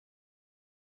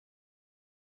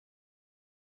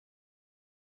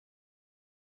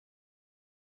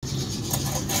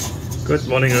Good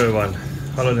morning, everyone.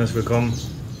 Hallo und herzlich willkommen.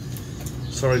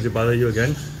 Sorry to bother you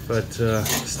again, but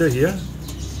still here.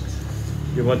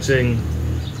 You're watching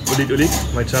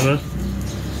my channel,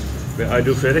 where I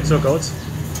do FREELETICS workouts.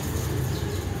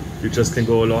 You just can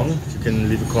go along, you can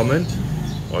leave a comment,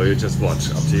 or you just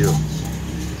watch, up to you.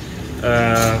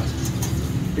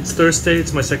 It's Thursday,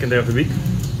 it's my second day of the week,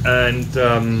 and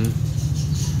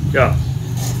yeah.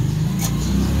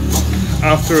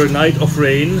 After a night of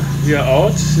rain, we are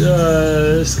out,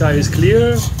 sky is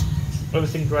clear,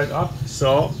 everything dried up,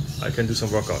 so I can do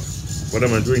some workout. What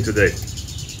am I doing today?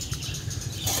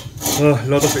 A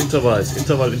lot of intervals,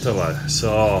 interval.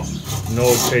 So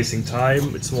no chasing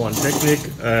time, it's more on technique,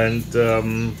 and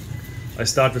I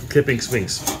start with kipping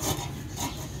swings.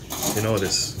 You know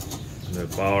this, the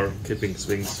bar kipping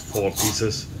swings, 4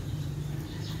 pieces.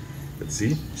 Let's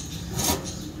see.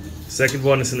 Second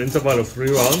one is an interval of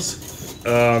 3 rounds.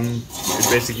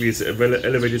 It basically is a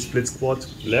elevated split squat,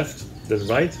 left, then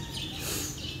right,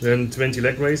 then 20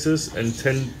 leg raises and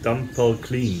 10 dumbbell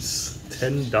cleans.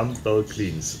 10 dumbbell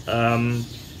cleans. I'm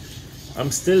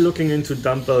still looking into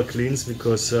dumbbell cleans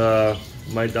because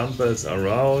my dumbbells are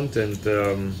round, and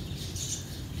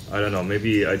I don't know,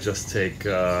 maybe I just take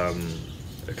a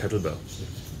kettlebell.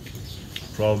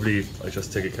 Probably I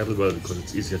just take a kettlebell because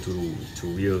it's easier to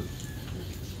wheel.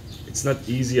 It's not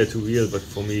easier to wheel, but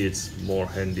for me it's more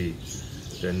handy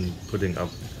than putting up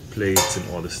plates and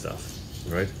all this stuff,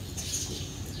 right?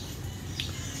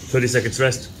 30 seconds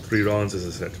rest, 3 rounds as I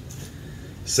said.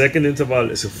 Second interval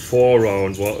is a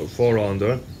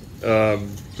 4-rounder,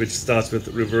 which starts with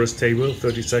reverse table,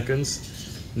 30 seconds,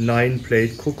 9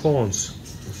 plate cocoons.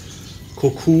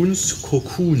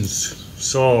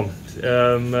 So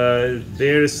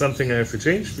there is something I have to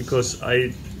change, because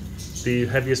the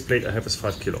heaviest plate I have is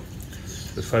 5 kilo.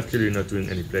 With 5 kilo you're not doing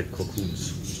any plate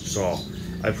cocoons. So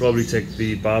I probably take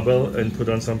the barbell and put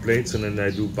on some plates, and then I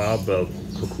do barbell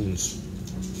cocoons.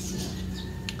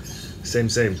 Same.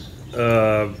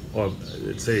 Or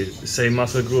let's say same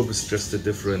muscle group, is just a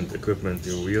different equipment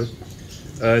you wheel.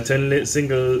 10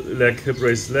 single leg hip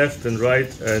raises left and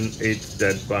right, and 8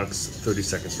 dead bugs, 30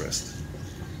 seconds rest.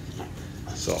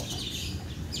 So,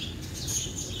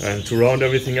 and to round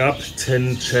everything up,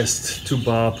 10 chest to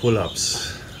bar pull-ups.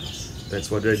 That's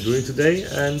what we're doing today,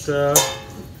 and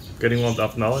getting warmed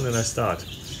up now, and then I start.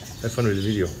 Have fun with the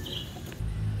video.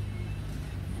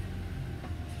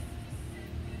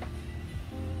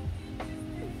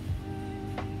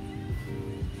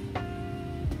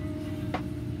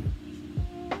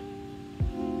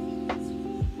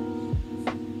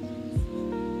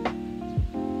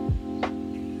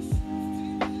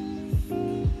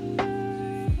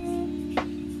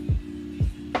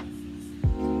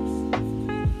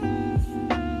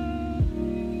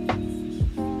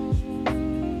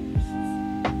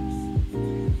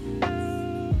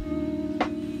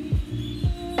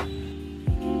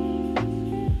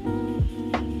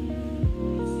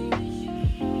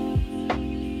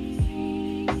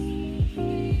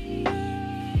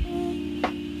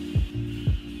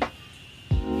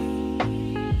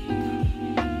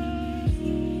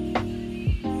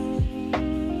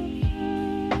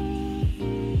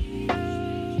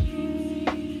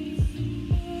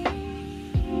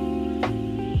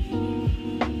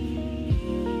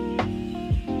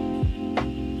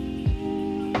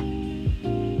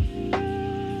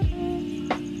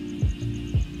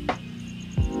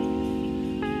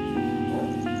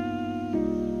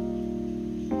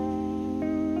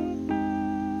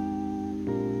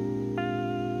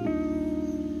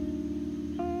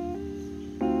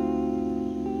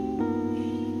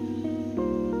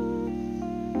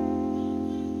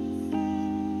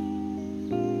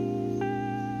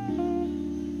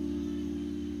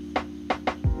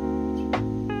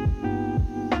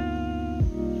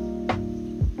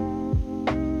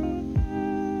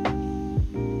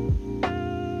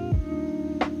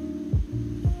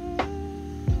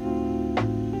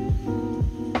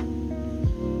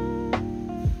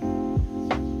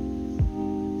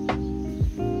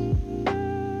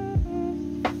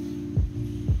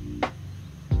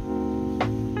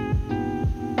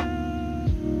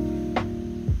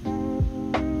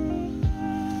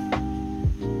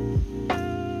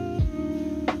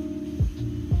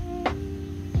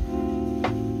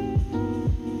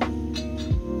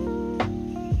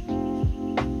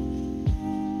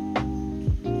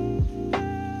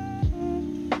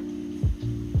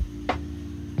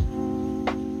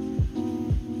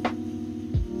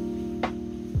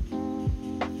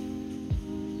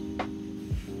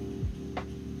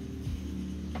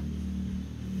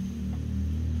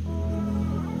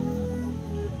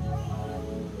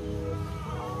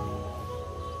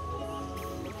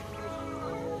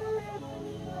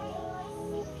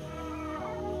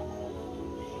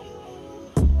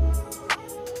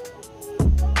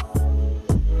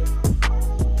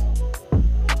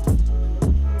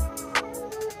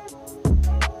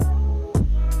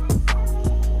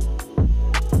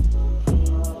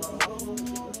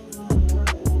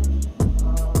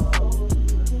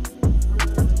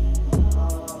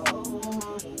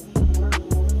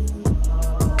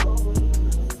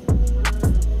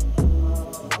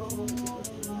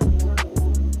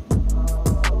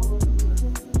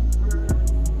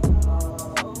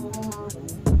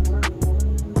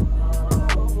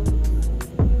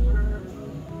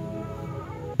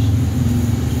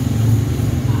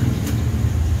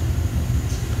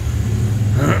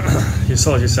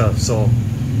 saw it yourself, so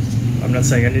I'm not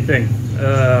saying anything.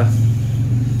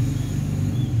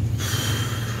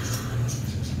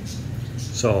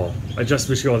 So I just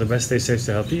wish you all the best, stay safe,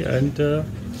 stay healthy, and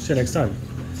see you next time.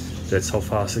 That's how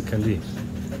fast it can be.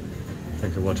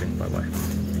 Thank you for watching, bye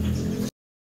bye.